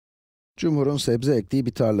Cumhur'un sebze ektiği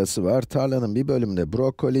bir tarlası var. Tarlanın bir bölümünde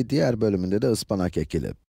brokoli, diğer bölümünde de ıspanak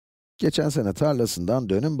ekili. Geçen sene tarlasından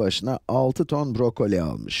dönüm başına 6 ton brokoli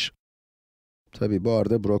almış. Tabii bu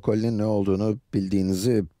arada brokolinin ne olduğunu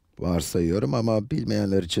bildiğinizi varsayıyorum ama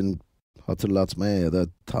bilmeyenler için hatırlatmaya ya da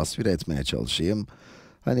tasvir etmeye çalışayım.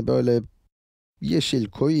 Hani böyle yeşil,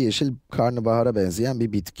 koyu yeşil karnabahara benzeyen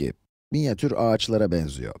bir bitki. Minyatür ağaçlara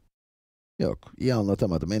benziyor. Yok, iyi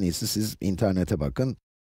anlatamadım. En iyisi siz internete bakın.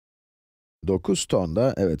 9 ton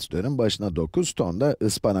da, evet dönüm başına 9 ton da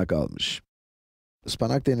ıspanak almış.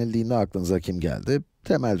 Ispanak denildiğinde aklınıza kim geldi?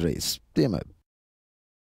 Temel Reis, değil mi?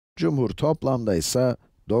 Cumhur toplamda ise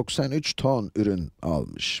 93 ton ürün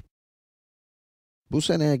almış. Bu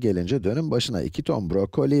seneye gelince dönüm başına 2 ton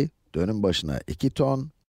brokoli, dönüm başına 2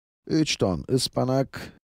 ton, 3 ton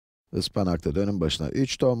ıspanak da dönüm başına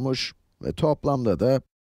 3 tonmuş ve toplamda da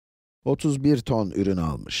 31 ton ürün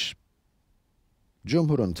almış.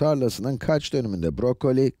 Cumhur'un tarlasının kaç dönümünde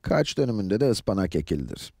brokoli, kaç dönümünde de ıspanak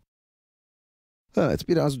ekilidir? Evet,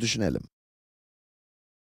 biraz düşünelim.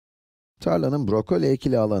 Tarlanın brokoli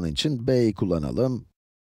ekili alanı için B'yi kullanalım.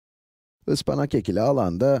 Ispanak ekili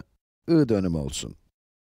alanda I dönüm olsun.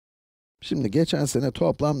 Şimdi geçen sene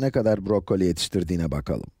toplam ne kadar brokoli yetiştirdiğine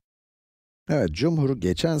bakalım. Evet, Cumhur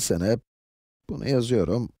geçen sene, bunu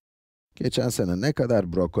yazıyorum. Geçen sene ne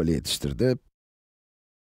kadar brokoli yetiştirdi?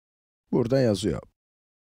 Burada yazıyor.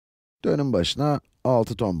 Dönüm başına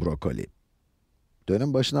 6 ton brokoli.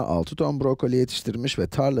 Dönüm başına 6 ton brokoli yetiştirmiş ve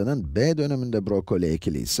tarlanın B dönümünde brokoli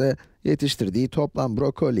ekili ise yetiştirdiği toplam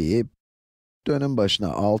brokoliyi dönüm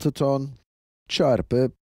başına 6 ton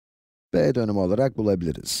çarpı B dönüm olarak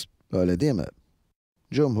bulabiliriz. Öyle değil mi?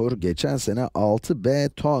 Cumhur geçen sene 6B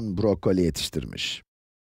ton brokoli yetiştirmiş.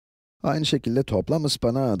 Aynı şekilde toplam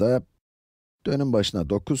ıspanağı da dönüm başına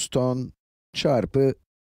 9 ton çarpı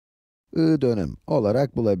I dönüm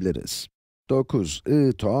olarak bulabiliriz. 9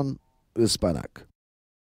 I ton ıspanak.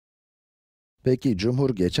 Peki Cumhur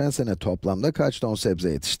geçen sene toplamda kaç ton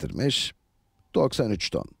sebze yetiştirmiş? 93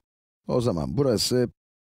 ton. O zaman burası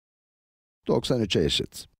 93'e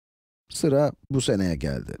eşit. Sıra bu seneye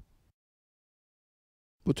geldi.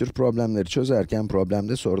 Bu tür problemleri çözerken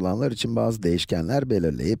problemde sorulanlar için bazı değişkenler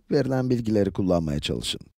belirleyip verilen bilgileri kullanmaya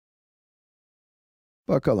çalışın.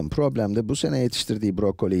 Bakalım problemde bu sene yetiştirdiği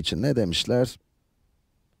brokoli için ne demişler?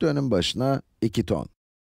 Dönüm başına 2 ton.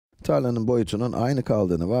 Tarlanın boyutunun aynı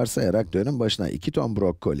kaldığını varsayarak dönüm başına 2 ton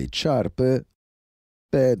brokoli çarpı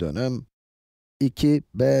B dönüm 2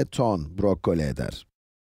 B ton brokoli eder.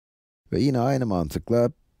 Ve yine aynı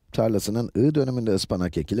mantıkla tarlasının I dönümünde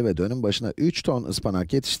ıspanak ekili ve dönüm başına 3 ton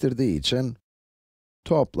ıspanak yetiştirdiği için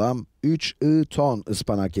toplam 3 I ton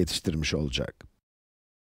ıspanak yetiştirmiş olacak.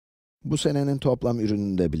 Bu senenin toplam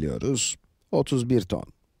ürününü de biliyoruz, 31 ton.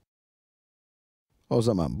 O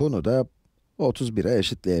zaman bunu da 31'e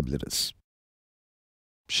eşitleyebiliriz.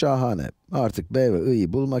 Şahane. Artık B ve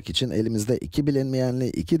I'yi bulmak için elimizde iki bilinmeyenli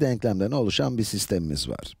iki denklemden oluşan bir sistemimiz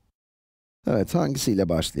var. Evet, hangisiyle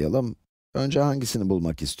başlayalım? Önce hangisini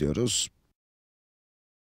bulmak istiyoruz?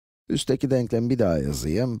 Üstteki denklemi bir daha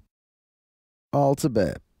yazayım.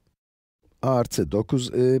 6b artı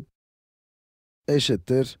 9i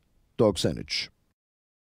eşittir 93.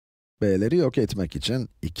 B'leri yok etmek için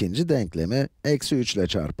ikinci denklemi eksi 3 ile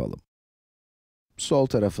çarpalım. Sol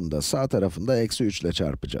tarafında, sağ tarafında eksi 3 ile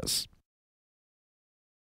çarpacağız.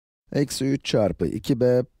 Eksi 3 çarpı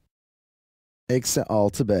 2b, eksi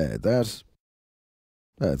 6b eder.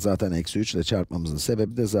 Evet, zaten eksi 3 ile çarpmamızın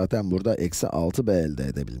sebebi de zaten burada eksi 6b elde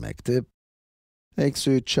edebilmekti.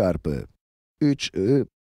 Eksi 3 çarpı 3i,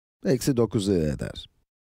 eksi 9i eder.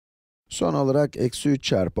 Son olarak eksi 3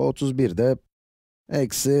 çarpı 31 de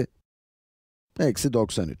eksi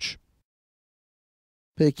 93.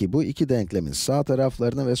 Peki bu iki denklemin sağ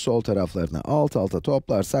taraflarını ve sol taraflarını alt alta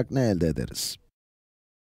toplarsak ne elde ederiz?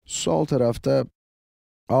 Sol tarafta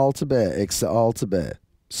 6b eksi 6b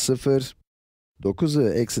 0, 9i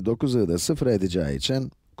eksi 9i da 0 edeceği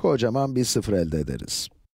için kocaman bir 0 elde ederiz.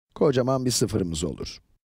 Kocaman bir sıfırımız olur.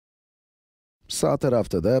 Sağ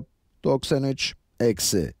tarafta da 93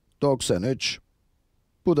 eksi 93,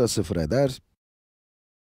 bu da 0 eder.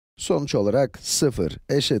 Sonuç olarak 0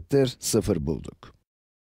 eşittir 0 bulduk.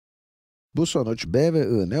 Bu sonuç B ve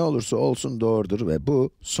I ne olursa olsun doğrudur ve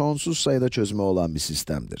bu, sonsuz sayıda çözümü olan bir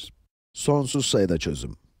sistemdir. Sonsuz sayıda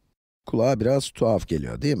çözüm. Kulağa biraz tuhaf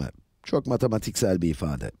geliyor, değil mi? Çok matematiksel bir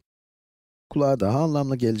ifade. Kulağa daha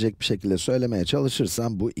anlamlı gelecek bir şekilde söylemeye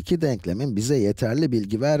çalışırsam, bu iki denklemin bize yeterli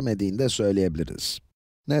bilgi vermediğini de söyleyebiliriz.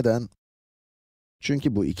 Neden?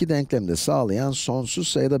 Çünkü bu iki denklemi de sağlayan sonsuz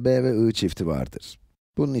sayıda B ve I çifti vardır.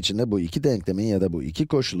 Bunun için de bu iki denklemin ya da bu iki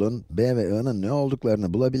koşulun b ve i'nin ne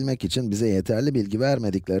olduklarını bulabilmek için bize yeterli bilgi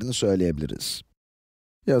vermediklerini söyleyebiliriz.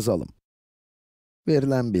 Yazalım.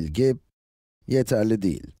 Verilen bilgi yeterli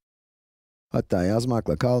değil. Hatta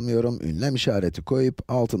yazmakla kalmıyorum, ünlem işareti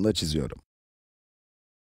koyup altında çiziyorum.